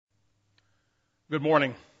Good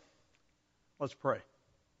morning. Let's pray.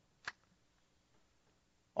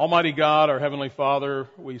 Almighty God, our Heavenly Father,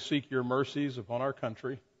 we seek your mercies upon our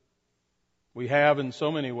country. We have in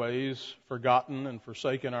so many ways forgotten and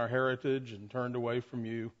forsaken our heritage and turned away from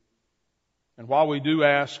you. And while we do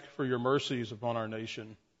ask for your mercies upon our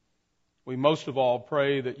nation, we most of all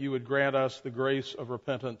pray that you would grant us the grace of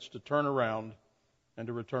repentance to turn around and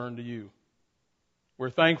to return to you. We're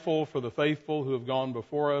thankful for the faithful who have gone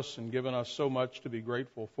before us and given us so much to be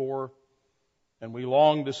grateful for, and we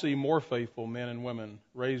long to see more faithful men and women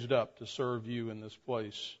raised up to serve you in this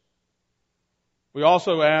place. We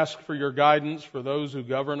also ask for your guidance for those who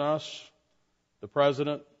govern us, the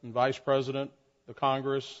President and Vice President, the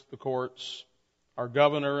Congress, the courts, our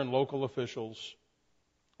governor and local officials,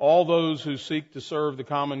 all those who seek to serve the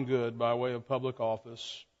common good by way of public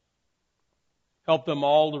office. Help them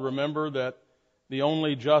all to remember that the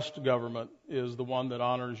only just government is the one that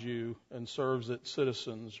honors you and serves its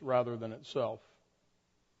citizens rather than itself.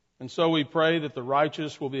 And so we pray that the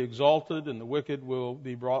righteous will be exalted and the wicked will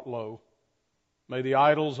be brought low. May the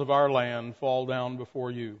idols of our land fall down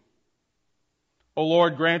before you. O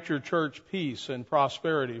Lord, grant your church peace and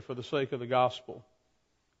prosperity for the sake of the gospel.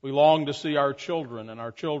 We long to see our children and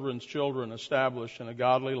our children's children established in a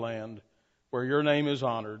godly land where your name is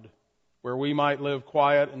honored, where we might live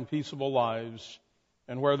quiet and peaceable lives,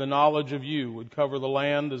 and where the knowledge of you would cover the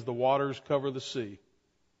land as the waters cover the sea.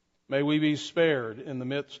 May we be spared in the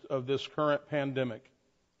midst of this current pandemic,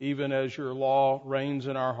 even as your law reigns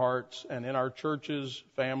in our hearts and in our churches,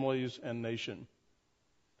 families, and nation.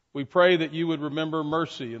 We pray that you would remember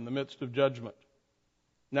mercy in the midst of judgment.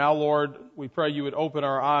 Now, Lord, we pray you would open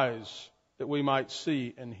our eyes that we might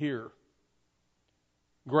see and hear.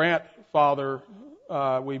 Grant, Father,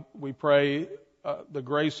 we pray the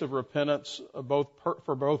grace of repentance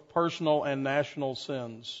for both personal and national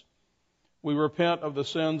sins. We repent of the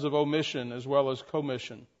sins of omission as well as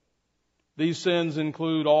commission. These sins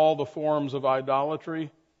include all the forms of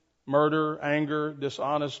idolatry, murder, anger,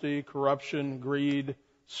 dishonesty, corruption, greed,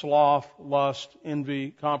 sloth, lust,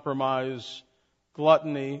 envy, compromise,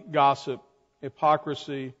 gluttony, gossip,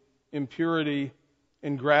 hypocrisy, impurity,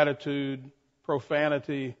 ingratitude,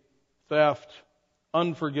 profanity, theft,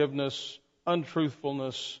 unforgiveness,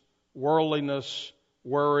 untruthfulness, worldliness,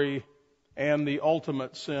 worry, and the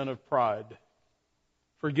ultimate sin of pride.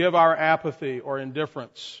 Forgive our apathy or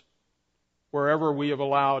indifference wherever we have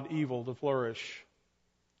allowed evil to flourish.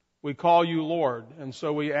 We call you Lord, and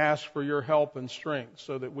so we ask for your help and strength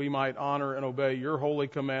so that we might honor and obey your holy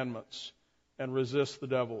commandments and resist the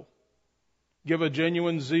devil. Give a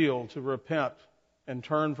genuine zeal to repent and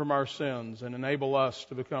turn from our sins and enable us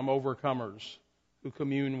to become overcomers who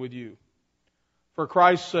commune with you. For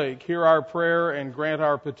Christ's sake, hear our prayer and grant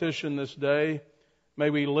our petition this day. May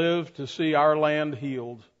we live to see our land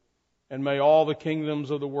healed, and may all the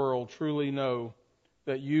kingdoms of the world truly know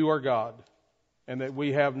that you are God and that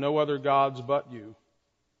we have no other gods but you.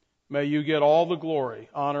 May you get all the glory,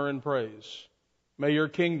 honor, and praise. May your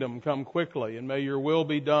kingdom come quickly, and may your will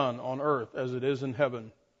be done on earth as it is in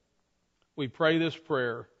heaven. We pray this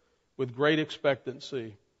prayer with great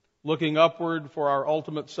expectancy, looking upward for our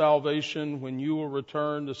ultimate salvation when you will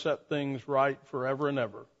return to set things right forever and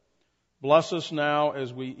ever. Bless us now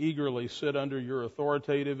as we eagerly sit under your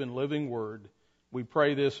authoritative and living word. We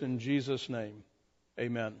pray this in Jesus' name.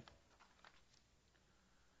 Amen.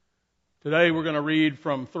 Today we're going to read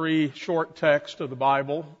from 3 short texts of the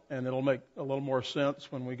Bible, and it'll make a little more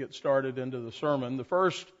sense when we get started into the sermon. The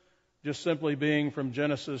first just simply being from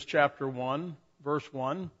Genesis chapter 1, verse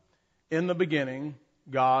 1. In the beginning,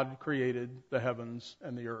 God created the heavens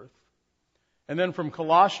and the earth. And then from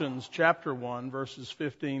Colossians chapter 1, verses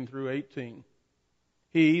 15 through 18.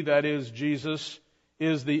 He, that is Jesus,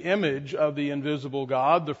 is the image of the invisible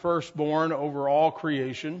God, the firstborn over all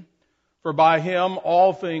creation. For by him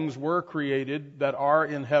all things were created that are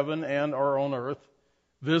in heaven and are on earth,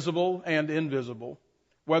 visible and invisible,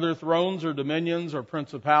 whether thrones or dominions or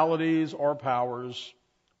principalities or powers.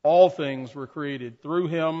 All things were created through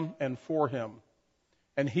him and for him.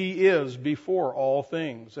 And he is before all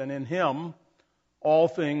things, and in him all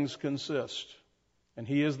things consist. And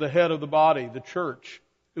he is the head of the body, the church,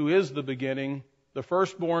 who is the beginning, the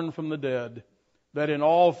firstborn from the dead, that in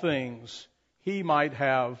all things he might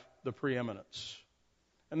have the preeminence.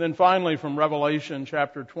 And then finally from Revelation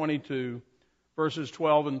chapter 22, verses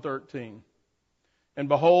 12 and 13. And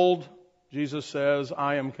behold, Jesus says,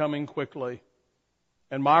 I am coming quickly,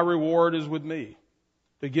 and my reward is with me,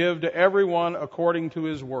 to give to everyone according to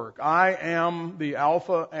his work. I am the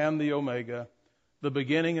Alpha and the Omega, the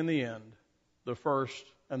beginning and the end, the first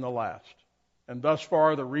and the last. And thus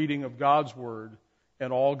far, the reading of God's Word,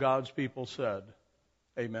 and all God's people said,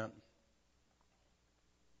 Amen.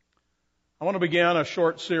 I want to begin a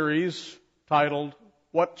short series titled,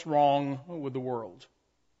 What's Wrong with the World?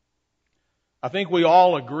 I think we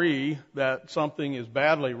all agree that something is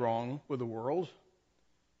badly wrong with the world.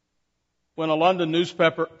 When a London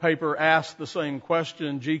newspaper asked the same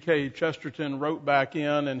question, G.K. Chesterton wrote back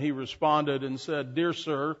in and he responded and said, Dear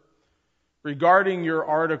sir, regarding your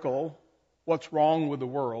article, What's Wrong with the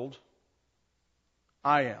World?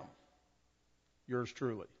 I am. Yours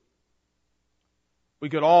truly. We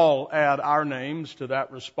could all add our names to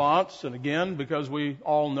that response, and again, because we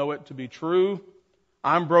all know it to be true,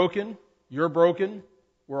 I'm broken, you're broken,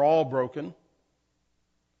 we're all broken.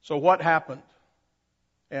 So what happened?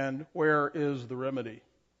 And where is the remedy?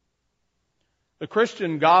 The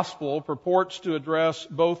Christian gospel purports to address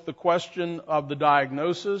both the question of the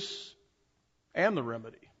diagnosis and the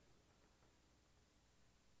remedy.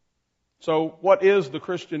 So what is the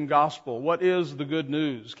Christian gospel? What is the good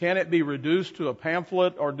news? Can it be reduced to a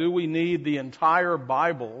pamphlet, or do we need the entire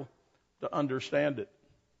Bible to understand it?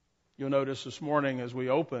 You'll notice this morning as we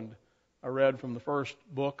opened, I read from the first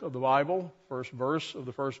book of the Bible, first verse of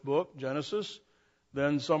the first book, Genesis,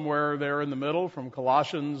 then somewhere there in the middle from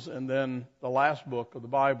Colossians, and then the last book of the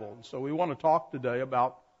Bible. So we want to talk today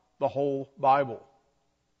about the whole Bible.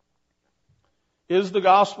 Is the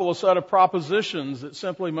gospel a set of propositions that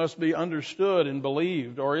simply must be understood and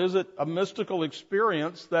believed, or is it a mystical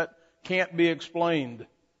experience that can't be explained?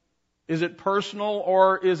 Is it personal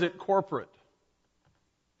or is it corporate?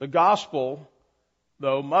 The gospel,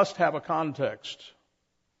 though, must have a context.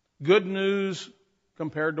 Good news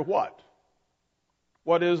compared to what?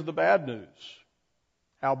 What is the bad news?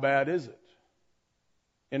 How bad is it?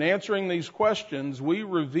 In answering these questions, we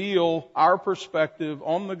reveal our perspective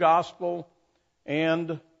on the gospel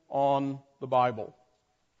and on the Bible.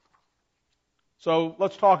 So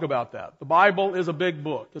let's talk about that. The Bible is a big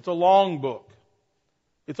book. It's a long book.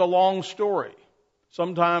 It's a long story.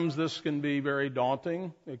 Sometimes this can be very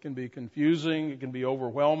daunting. It can be confusing. It can be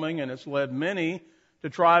overwhelming. And it's led many to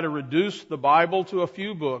try to reduce the Bible to a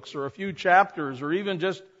few books or a few chapters or even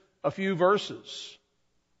just a few verses.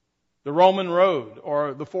 The Roman Road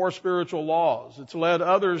or the Four Spiritual Laws. It's led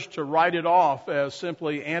others to write it off as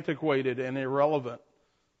simply antiquated and irrelevant.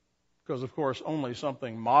 Because, of course, only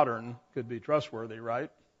something modern could be trustworthy, right?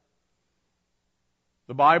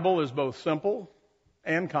 The Bible is both simple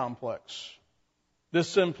and complex. This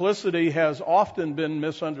simplicity has often been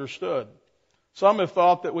misunderstood. Some have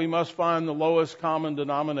thought that we must find the lowest common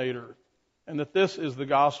denominator and that this is the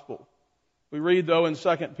gospel. We read, though, in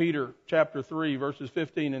 2 Peter chapter 3, verses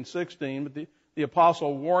 15 and 16, but the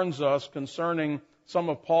apostle warns us concerning some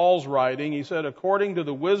of Paul's writing. He said, according to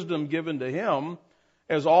the wisdom given to him,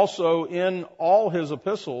 as also in all his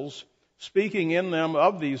epistles, speaking in them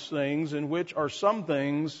of these things, in which are some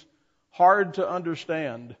things hard to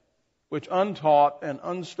understand, which untaught and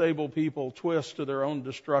unstable people twist to their own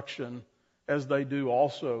destruction, as they do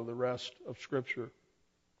also the rest of Scripture.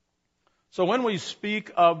 So when we speak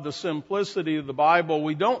of the simplicity of the Bible,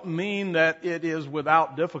 we don't mean that it is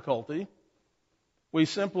without difficulty. We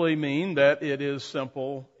simply mean that it is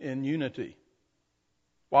simple in unity,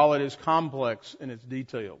 while it is complex in its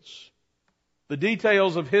details. The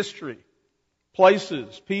details of history,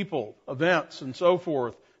 places, people, events, and so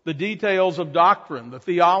forth. The details of doctrine, the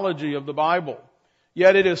theology of the Bible.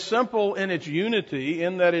 Yet it is simple in its unity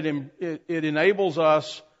in that it enables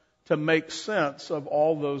us to make sense of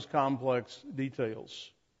all those complex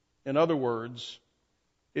details. In other words,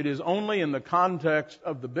 it is only in the context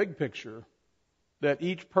of the big picture that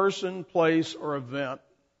each person, place, or event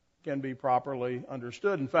can be properly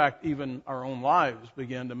understood. In fact, even our own lives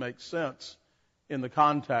begin to make sense in the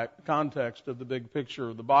context of the big picture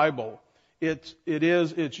of the Bible. It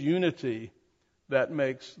is its unity that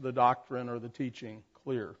makes the doctrine or the teaching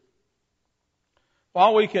clear.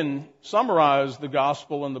 While we can summarize the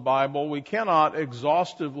gospel in the Bible, we cannot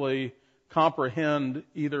exhaustively comprehend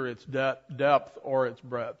either its depth or its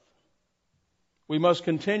breadth. We must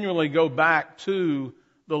continually go back to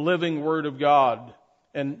the living Word of God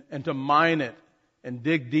and to mine it and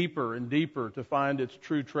dig deeper and deeper to find its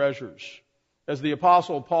true treasures. As the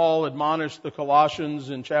Apostle Paul admonished the Colossians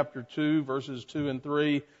in chapter 2, verses 2 and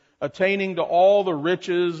 3, attaining to all the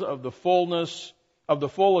riches of the fullness of the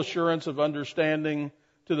full assurance of understanding,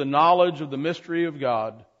 to the knowledge of the mystery of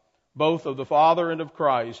God, both of the Father and of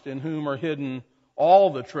Christ, in whom are hidden all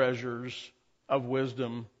the treasures of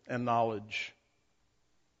wisdom and knowledge.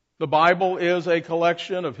 The Bible is a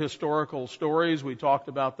collection of historical stories. We talked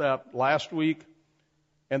about that last week.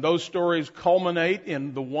 And those stories culminate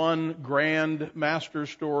in the one grand master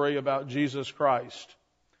story about Jesus Christ.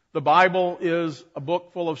 The Bible is a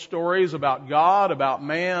book full of stories about God, about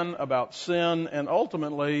man, about sin, and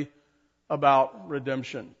ultimately about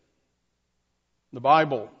redemption. The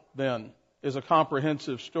Bible, then, is a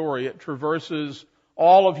comprehensive story. It traverses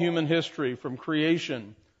all of human history from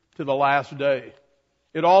creation to the last day.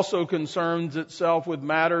 It also concerns itself with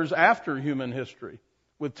matters after human history,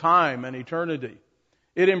 with time and eternity.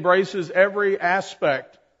 It embraces every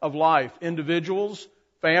aspect of life, individuals,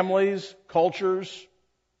 families, cultures.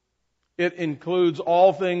 It includes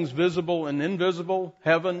all things visible and invisible,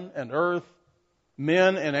 heaven and earth,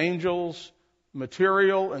 men and angels,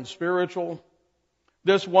 material and spiritual.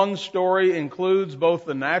 This one story includes both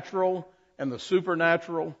the natural and the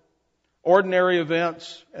supernatural, ordinary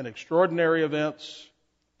events and extraordinary events,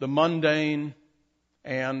 the mundane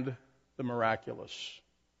and the miraculous.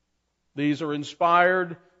 These are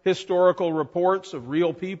inspired historical reports of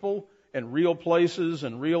real people and real places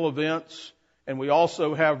and real events, and we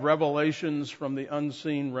also have revelations from the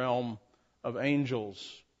unseen realm of angels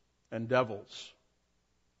and devils.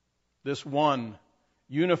 This one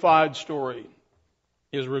unified story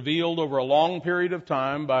is revealed over a long period of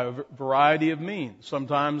time by a variety of means,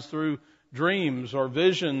 sometimes through dreams or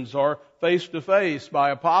visions or face-to-face by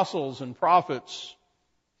apostles and prophets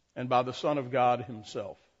and by the Son of God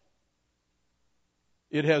himself.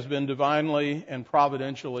 It has been divinely and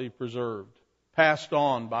providentially preserved, passed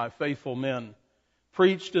on by faithful men,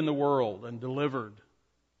 preached in the world and delivered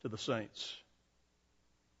to the saints.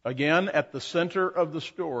 Again, at the center of the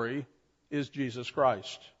story is Jesus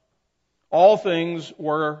Christ. All things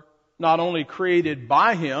were not only created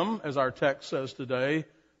by Him, as our text says today,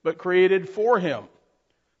 but created for Him.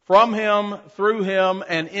 From Him, through Him,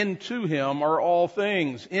 and into Him are all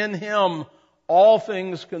things. In Him, all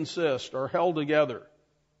things consist, are held together.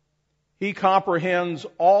 He comprehends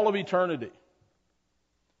all of eternity.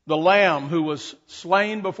 The Lamb who was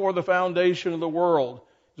slain before the foundation of the world.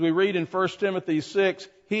 As we read in 1 Timothy 6,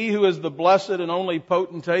 He who is the blessed and only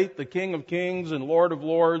potentate, the King of kings and Lord of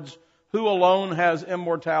lords, who alone has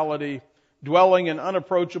immortality, dwelling in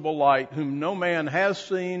unapproachable light, whom no man has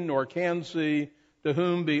seen nor can see, to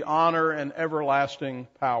whom be honor and everlasting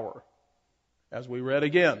power. As we read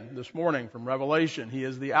again this morning from Revelation, He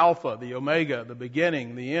is the Alpha, the Omega, the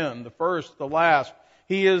beginning, the end, the first, the last.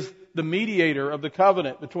 He is the mediator of the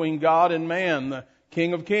covenant between God and man, the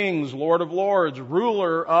King of kings, Lord of lords,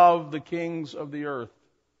 ruler of the kings of the earth.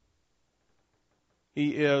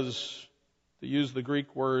 He is, to use the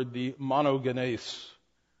Greek word, the monogenes,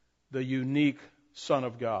 the unique Son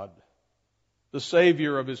of God, the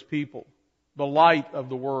Savior of His people, the light of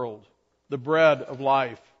the world, the bread of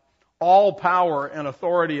life. All power and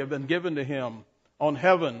authority have been given to Him on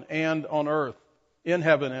heaven and on earth, in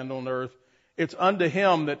heaven and on earth. It's unto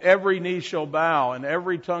Him that every knee shall bow and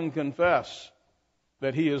every tongue confess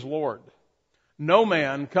that He is Lord. No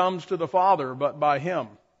man comes to the Father but by Him.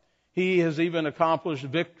 He has even accomplished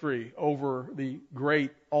victory over the great,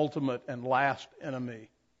 ultimate, and last enemy,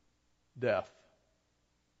 death.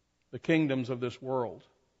 The kingdoms of this world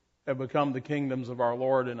have become the kingdoms of our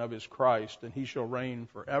Lord and of His Christ, and He shall reign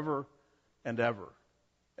forever and ever.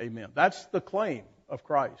 Amen. That's the claim of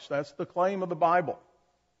Christ. That's the claim of the Bible.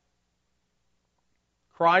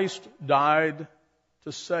 Christ died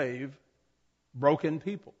to save broken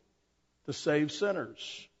people, to save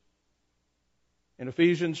sinners. In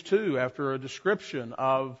Ephesians 2, after a description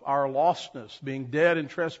of our lostness, being dead in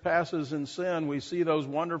trespasses and sin, we see those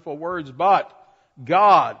wonderful words, but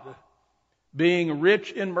God, being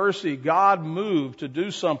rich in mercy, God moved to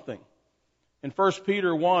do something. In 1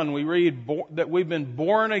 Peter 1, we read that we've been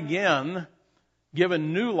born again,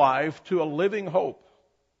 given new life to a living hope.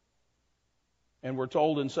 And we're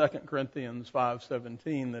told in 2 Corinthians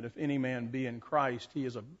 5:17 that if any man be in Christ, he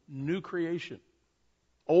is a new creation.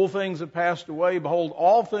 Old things have passed away. Behold,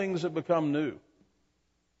 all things have become new.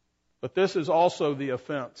 But this is also the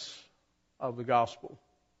offense of the gospel.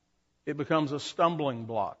 It becomes a stumbling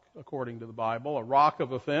block, according to the Bible, a rock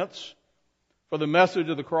of offense. For the message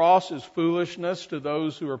of the cross is foolishness to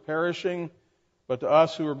those who are perishing, but to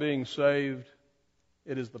us who are being saved,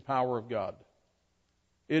 it is the power of God.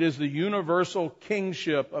 It is the universal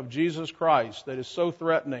kingship of Jesus Christ that is so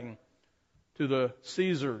threatening to the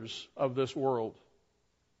Caesars of this world.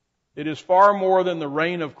 It is far more than the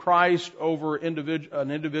reign of Christ over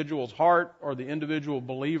an individual's heart or the individual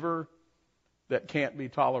believer that can't be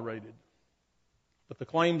tolerated. But the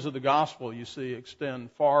claims of the gospel, you see,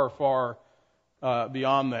 extend far, far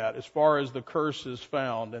beyond that, as far as the curse is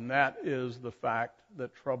found, and that is the fact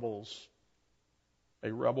that troubles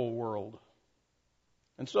a rebel world.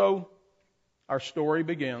 And so our story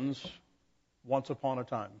begins once upon a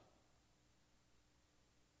time.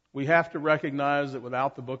 We have to recognize that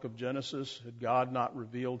without the book of Genesis, had God not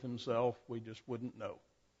revealed himself, we just wouldn't know.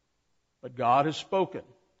 But God has spoken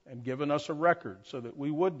and given us a record so that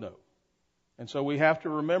we would know. And so we have to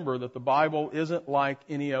remember that the Bible isn't like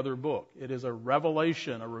any other book. It is a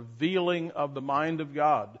revelation, a revealing of the mind of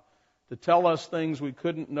God to tell us things we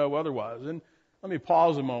couldn't know otherwise. And let me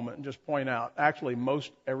pause a moment and just point out, actually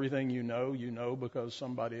most everything you know because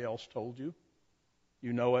somebody else told you.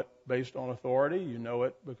 You know it based on authority. You know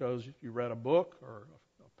it because you read a book or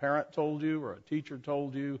a parent told you or a teacher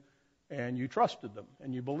told you, and you trusted them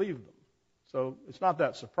and you believed them. So it's not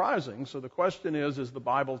that surprising. So the question is the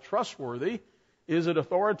Bible trustworthy? Is it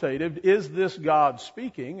authoritative? Is this God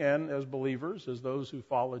speaking? And as believers, as those who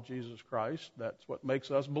follow Jesus Christ, that's what makes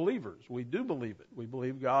us believers. We do believe it. We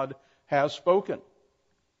believe God has spoken.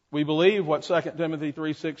 We believe what 2 Timothy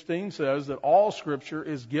 3:16 says, that all Scripture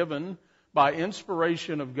is given by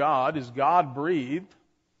inspiration of God, is God-breathed,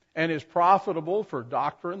 and is profitable for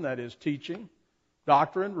doctrine, that is teaching,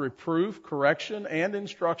 doctrine, reproof, correction, and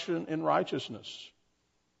instruction in righteousness.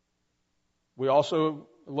 We also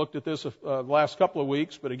looked at this the last couple of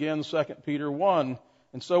weeks, but again, 2 Peter 1.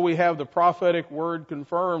 And so we have the prophetic word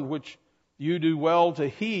confirmed, which you do well to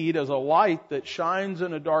heed as a light that shines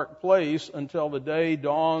in a dark place until the day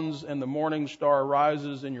dawns and the morning star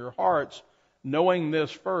rises in your hearts, knowing this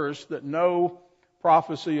first, that no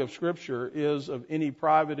prophecy of Scripture is of any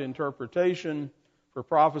private interpretation, for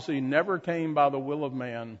prophecy never came by the will of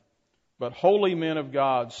man, but holy men of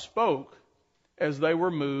God spoke as they were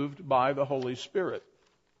moved by the Holy Spirit.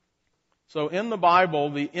 So in the Bible,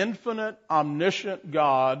 the infinite, omniscient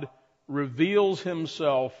God reveals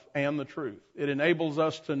himself and the truth. It enables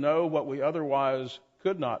us to know what we otherwise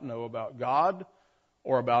could not know about God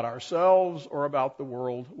or about ourselves or about the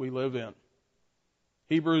world we live in.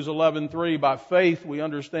 Hebrews 11:3, by faith we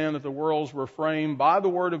understand that the worlds were framed by the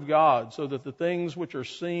Word of God, so that the things which are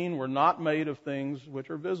seen were not made of things which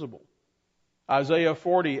are visible. Isaiah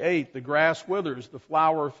 48, the grass withers, the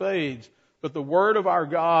flower fades, but the Word of our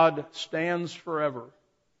God stands forever.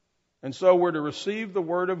 And so we're to receive the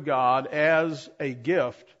Word of God as a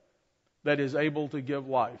gift that is able to give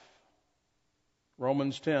life.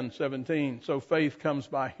 Romans 10:17, so faith comes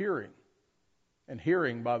by hearing, and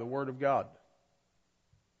hearing by the Word of God.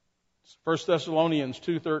 1 Thessalonians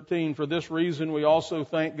 2:13, for this reason we also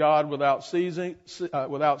thank God without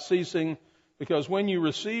ceasing, because when you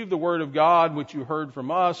received the Word of God which you heard from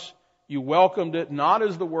us, you welcomed it not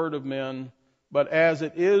as the word of men, but as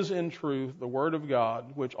it is in truth the Word of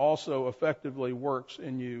God, which also effectively works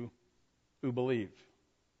in you who believe.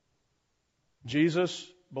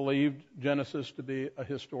 Jesus believed Genesis to be a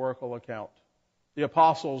historical account. The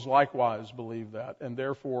apostles likewise believed that, and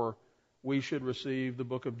therefore we should receive the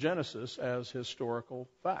book of Genesis as historical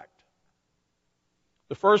fact.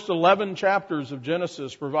 The first 11 chapters of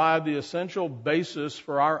Genesis provide the essential basis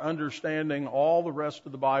for our understanding all the rest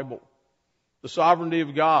of the Bible. The sovereignty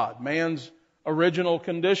of God, man's original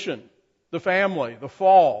condition, the family, the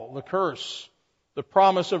fall, the curse, the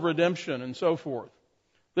promise of redemption, and so forth.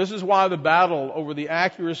 This is why the battle over the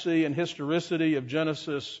accuracy and historicity of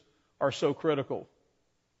Genesis are so critical.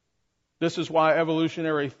 This is why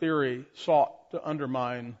evolutionary theory sought to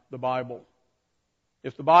undermine the Bible.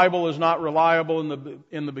 If the Bible is not reliable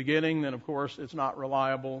in the beginning, then of course it's not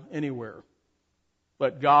reliable anywhere.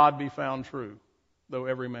 Let God be found true, though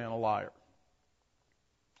every man a liar.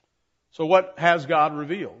 So what has God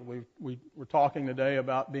revealed? We're talking today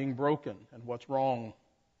about being broken and what's wrong.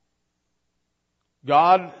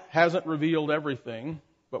 God hasn't revealed everything,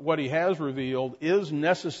 but what He has revealed is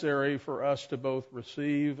necessary for us to both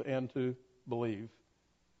receive and to believe.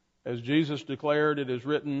 As Jesus declared, it is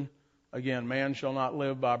written, again, man shall not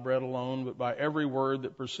live by bread alone, but by every word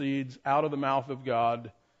that proceeds out of the mouth of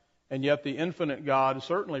God. And yet the infinite God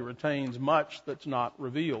certainly retains much that's not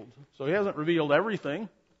revealed. So He hasn't revealed everything.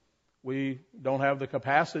 We don't have the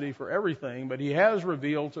capacity for everything, but He has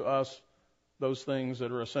revealed to us those things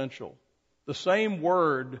that are essential. The same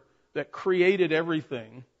Word that created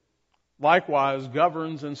everything likewise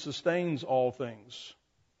governs and sustains all things.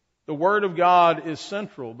 The Word of God is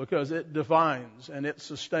central because it defines and it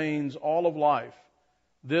sustains all of life.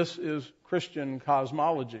 This is Christian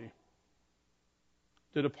cosmology.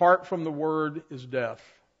 To depart from the Word is death.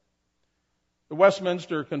 The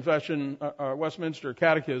Westminster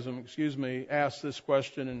Catechism, asks this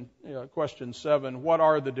question in question 7. What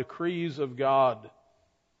are the decrees of God?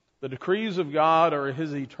 The decrees of God are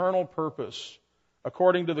His eternal purpose,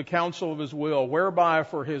 according to the counsel of His will, whereby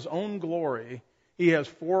for His own glory He has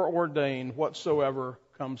foreordained whatsoever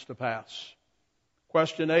comes to pass.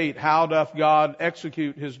 Question 8, how doth God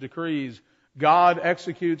execute His decrees? God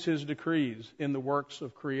executes His decrees in the works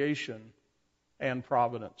of creation and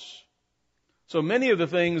providence. So many of the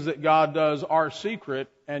things that God does are secret,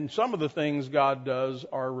 and some of the things God does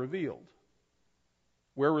are revealed.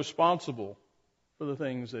 We're responsible for the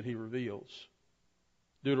things that He reveals.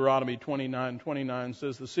 Deuteronomy 29:29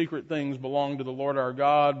 says, the secret things belong to the Lord our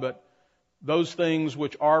God, but those things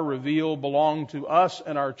which are revealed belong to us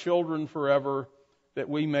and our children forever, that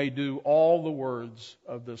we may do all the words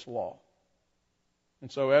of this law.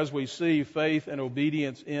 And so as we see, faith and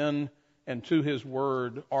obedience in and to His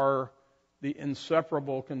Word are the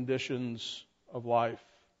inseparable conditions of life.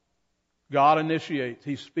 God initiates,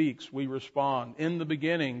 He speaks, we respond. In the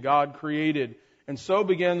beginning, God created, and so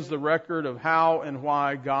begins the record of how and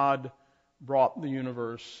why God brought the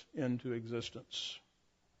universe into existence.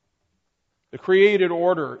 The created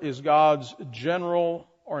order is God's general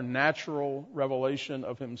or natural revelation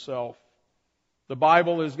of Himself. The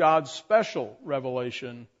Bible is God's special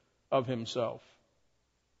revelation of Himself.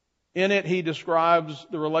 In it, He describes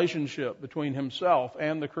the relationship between Himself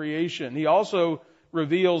and the creation. He also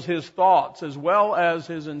reveals His thoughts as well as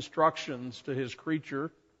His instructions to His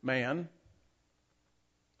creature, man.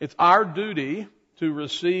 It's our duty to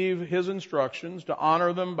receive His instructions, to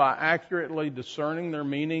honor them by accurately discerning their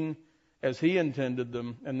meaning as He intended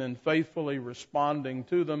them, and then faithfully responding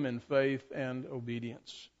to them in faith and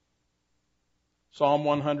obedience. Psalm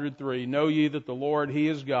 103, know ye that the Lord, He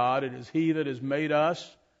is God. It is He that has made us,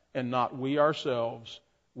 and not we ourselves.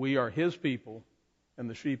 We are His people, and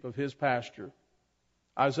the sheep of His pasture.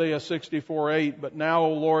 Isaiah 64:8, but now,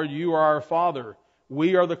 O Lord, you are our Father.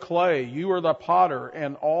 We are the clay, you are the potter,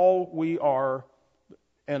 and all we are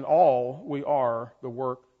the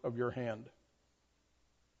work of your hand.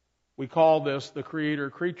 We call this the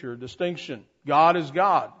creator-creature distinction. God is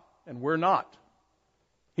God, and we're not.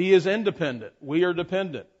 He is independent. We are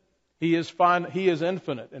dependent. He is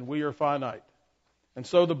infinite, and we are finite. And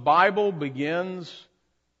so the Bible begins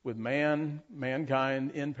with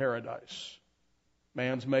mankind in paradise.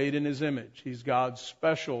 Man's made in His image. He's God's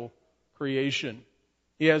special creation.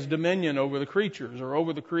 He has dominion over the creatures or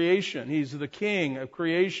over the creation. He's the king of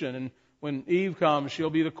creation. And when Eve comes, she'll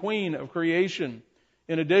be the queen of creation.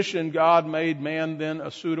 In addition, God made man then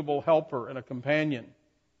a suitable helper and a companion.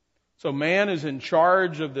 So man is in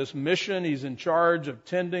charge of this mission. He's in charge of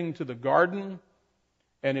tending to the garden.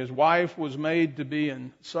 And his wife was made to be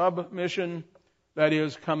in submission. That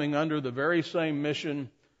is, coming under the very same mission,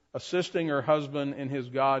 assisting her husband in his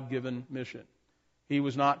God-given mission. He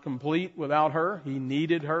was not complete without her. He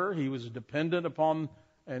needed her. He was dependent upon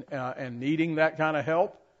and needing that kind of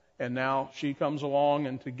help. And now she comes along,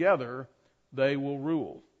 and together they will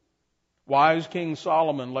rule. Wise King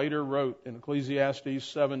Solomon later wrote in Ecclesiastes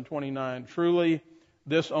 7:29, truly,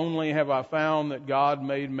 this only have I found, that God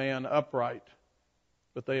made man upright,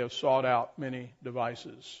 but they have sought out many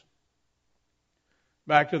devices.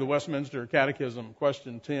 Back to the Westminster Catechism,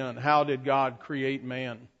 question 10. How did God create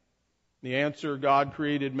man? The answer, God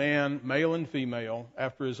created man, male and female,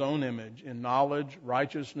 after His own image, in knowledge,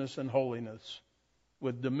 righteousness, and holiness,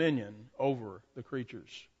 with dominion over the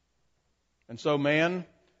creatures. And so man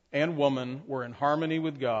and woman were in harmony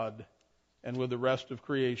with God and with the rest of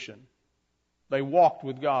creation. They walked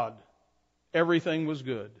with God. Everything was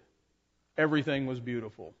good. Everything was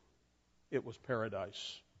beautiful. It was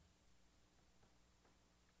paradise.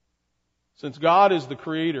 Since God is the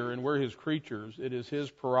creator and we're His creatures, it is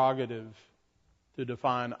His prerogative to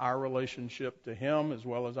define our relationship to Him as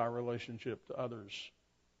well as our relationship to others.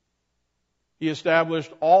 He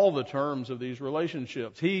established all the terms of these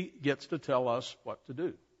relationships. He gets to tell us what to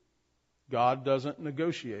do. God doesn't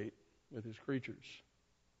negotiate with His creatures.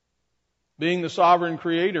 Being the sovereign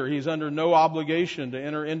creator, He's under no obligation to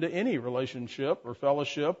enter into any relationship or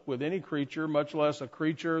fellowship with any creature, much less a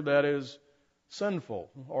creature that is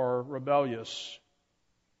sinful or rebellious.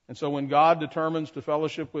 And so when God determines to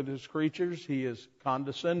fellowship with His creatures, He is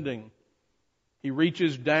condescending. He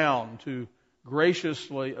reaches down to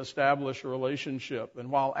graciously establish a relationship.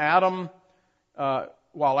 And while Adam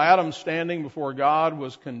standing before God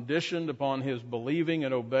was conditioned upon his believing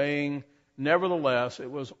and obeying, nevertheless,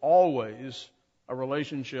 it was always a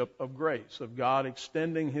relationship of grace, of God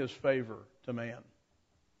extending His favor to man.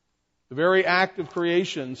 The very act of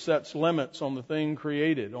creation sets limits on the thing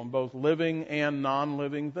created, on both living and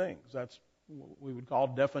non-living things. That's what we would call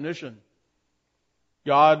definition.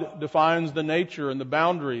 God defines the nature and the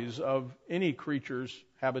boundaries of any creature's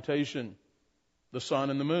habitation. The sun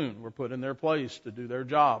and the moon were put in their place to do their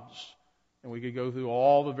jobs. And we could go through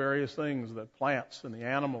all the various things that plants and the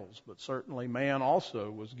animals, but certainly man also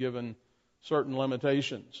was given certain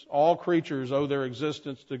limitations. All creatures owe their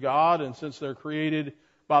existence to God, and since they're created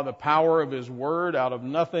by the power of His Word out of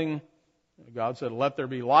nothing, God said, "Let there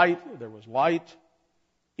be light." There was light.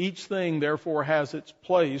 Each thing, therefore, has its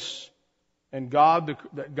place, and God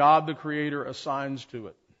the Creator assigns to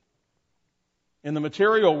it. In the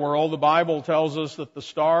material world, the Bible tells us that the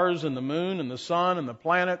stars and the moon and the sun and the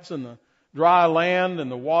planets and the dry land and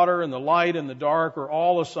the water and the light and the dark are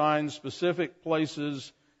all assigned specific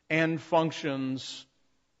places and functions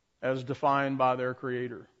as defined by their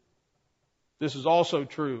Creator. This is also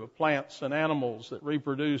true of plants and animals that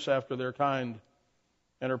reproduce after their kind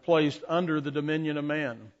and are placed under the dominion of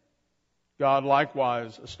man. God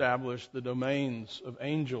likewise established the domains of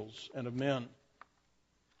angels and of men.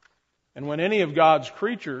 And when any of God's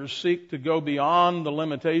creatures seek to go beyond the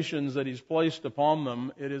limitations that He's placed upon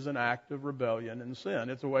them, it is an act of rebellion and sin.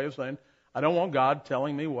 It's a way of saying, I don't want God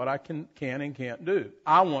telling me what I can and can't do.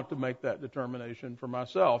 I want to make that determination for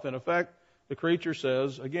myself. In effect, the creature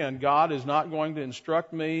says, again, God is not going to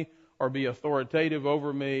instruct me or be authoritative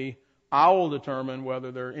over me. I will determine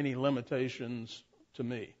whether there are any limitations to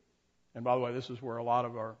me. And by the way, this is where a lot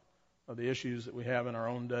of the issues that we have in our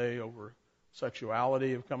own day over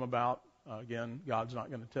sexuality have come about. Again, God's not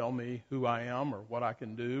going to tell me who I am or what I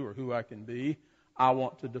can do or who I can be. I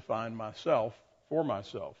want to define myself for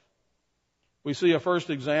myself. We see a first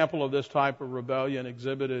example of this type of rebellion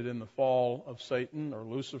exhibited in the fall of Satan or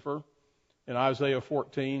Lucifer in Isaiah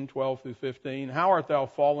 14:12-15. "How art thou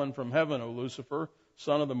fallen from heaven, O Lucifer,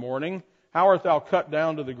 son of the morning? How art thou cut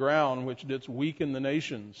down to the ground, which didst weaken the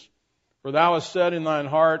nations? For thou hast said in thine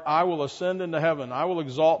heart, I will ascend into heaven. I will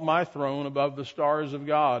exalt my throne above the stars of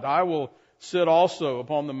God. I will sit also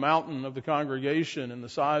upon the mountain of the congregation in the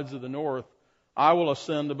sides of the north. I will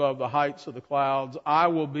ascend above the heights of the clouds. I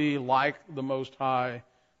will be like the Most High.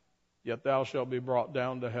 Yet thou shalt be brought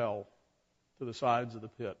down to hell, to the sides of the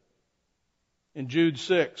pit." In Jude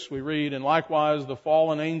 6, we read, "And likewise the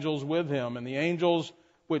fallen angels with him, and the angels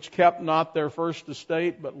which kept not their first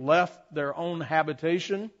estate, but left their own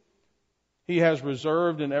habitation, He has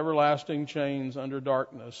reserved in everlasting chains under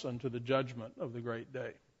darkness unto the judgment of the great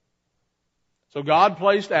day." So God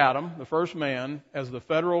placed Adam, the first man, as the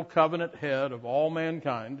federal covenant head of all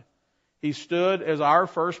mankind. He stood as our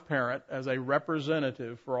first parent, as a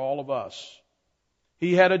representative for all of us.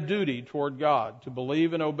 He had a duty toward God to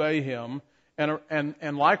believe and obey Him,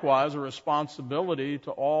 and likewise a responsibility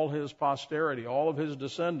to all his posterity, all of his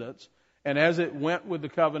descendants. And as it went with the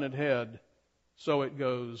covenant head, so it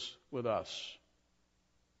goes with us.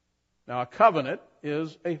 Now, a covenant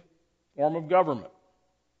is a form of government.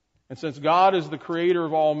 And since God is the creator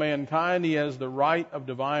of all mankind, He has the right of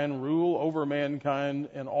divine rule over mankind,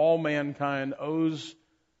 and all mankind owes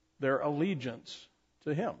their allegiance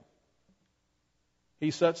to Him. He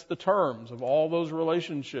sets the terms of all those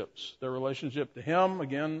relationships, their relationship to Him,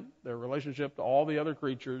 again, their relationship to all the other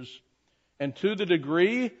creatures. And to the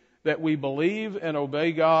degree that we believe and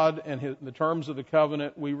obey God and the terms of the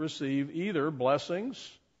covenant, we receive either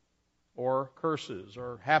blessings or curses,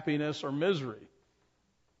 or happiness or misery.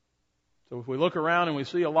 So if we look around and we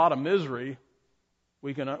see a lot of misery,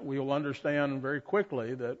 we will understand very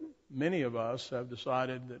quickly that many of us have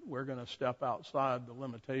decided that we're going to step outside the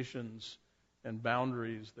limitations and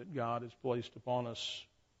boundaries that God has placed upon us.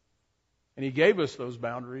 And He gave us those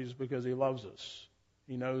boundaries because He loves us.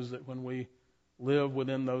 He knows that when we live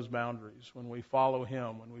within those boundaries, when we follow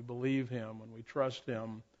Him, when we believe Him, when we trust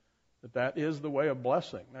Him, that is the way of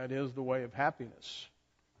blessing. That is the way of happiness.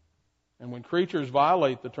 And when creatures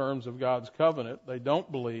violate the terms of God's covenant, they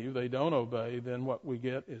don't believe, they don't obey, then what we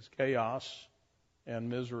get is chaos and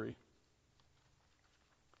misery.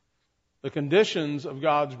 The conditions of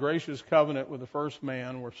God's gracious covenant with the first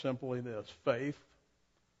man were simply this: faith,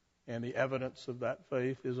 and the evidence of that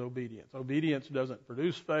faith is obedience. Obedience doesn't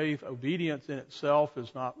produce faith. Obedience in itself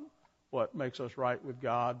is not what makes us right with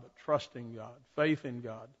God, but trusting God, faith in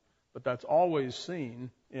God. But that's always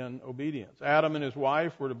seen in obedience. Adam and his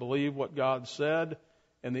wife were to believe what God said,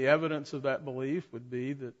 and the evidence of that belief would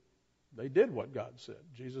be that they did what God said.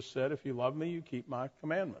 Jesus said, "If you love me, you keep my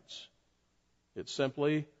commandments." It's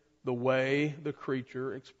simply the way the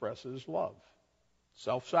creature expresses love.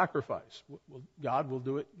 Self-sacrifice. God will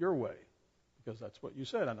do it your way, because that's what you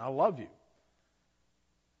said, and I love you.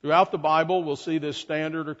 Throughout the Bible, we'll see this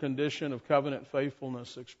standard or condition of covenant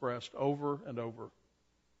faithfulness expressed over and over.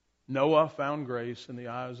 Noah found grace in the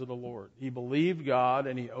eyes of the Lord. He believed God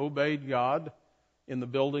and he obeyed God in the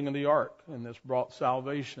building of the ark, and this brought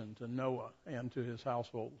salvation to Noah and to his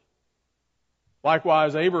household.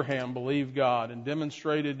 Likewise, Abraham believed God and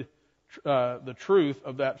demonstrated the truth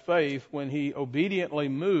of that faith when he obediently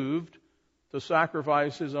moved to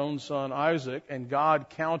sacrifice his own son Isaac, and God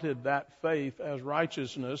counted that faith as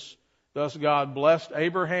righteousness. Thus God blessed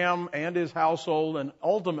Abraham and his household and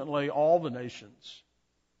ultimately all the nations.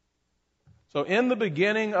 So in the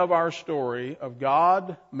beginning of our story of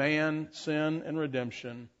God, man, sin, and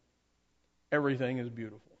redemption, everything is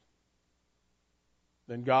beautiful.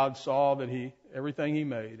 Then God saw that everything He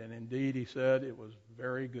made, and indeed He said it was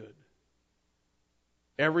very good.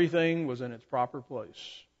 Everything was in its proper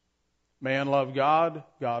place. Man loved God,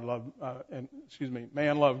 man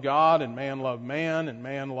loved God, and man loved man, and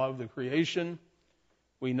man loved the creation.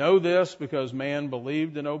 We know this because man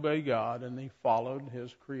believed and obeyed God, and he followed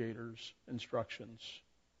his Creator's instructions.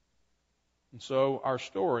 And so our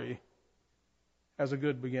story has a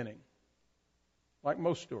good beginning. Like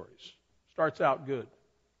most stories. Starts out good,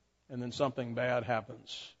 and then something bad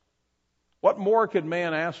happens. What more could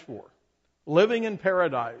man ask for? Living in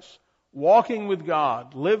paradise, walking with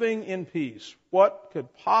God, living in peace. What could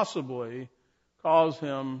possibly cause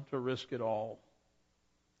him to risk it all?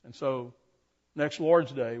 And so, next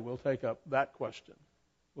Lord's Day, we'll take up that question.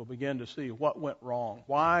 We'll begin to see what went wrong.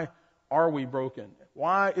 Why are we broken?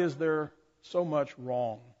 Why is there so much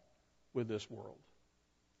wrong with this world?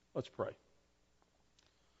 Let's pray.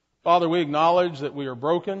 Father, we acknowledge that we are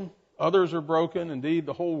broken. Others are broken. Indeed,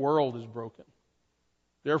 the whole world is broken.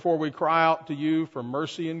 Therefore, we cry out to you for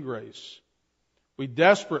mercy and grace. We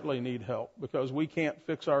desperately need help because we can't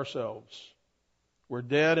fix ourselves. We're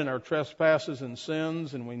dead in our trespasses and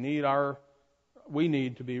sins, and we need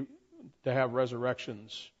to have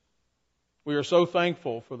resurrections. We are so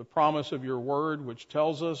thankful for the promise of your word, which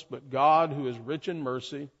tells us, but God, who is rich in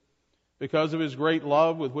mercy, because of his great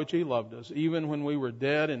love with which he loved us, even when we were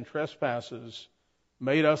dead in trespasses,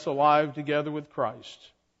 made us alive together with Christ.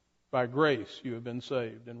 By grace you have been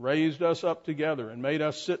saved, and raised us up together, and made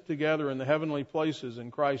us sit together in the heavenly places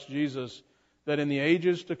in Christ Jesus, that in the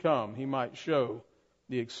ages to come he might show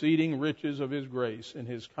the exceeding riches of his grace and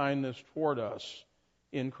his kindness toward us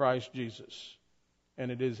in Christ Jesus.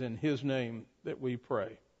 And it is in his name that we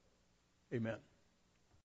pray. Amen.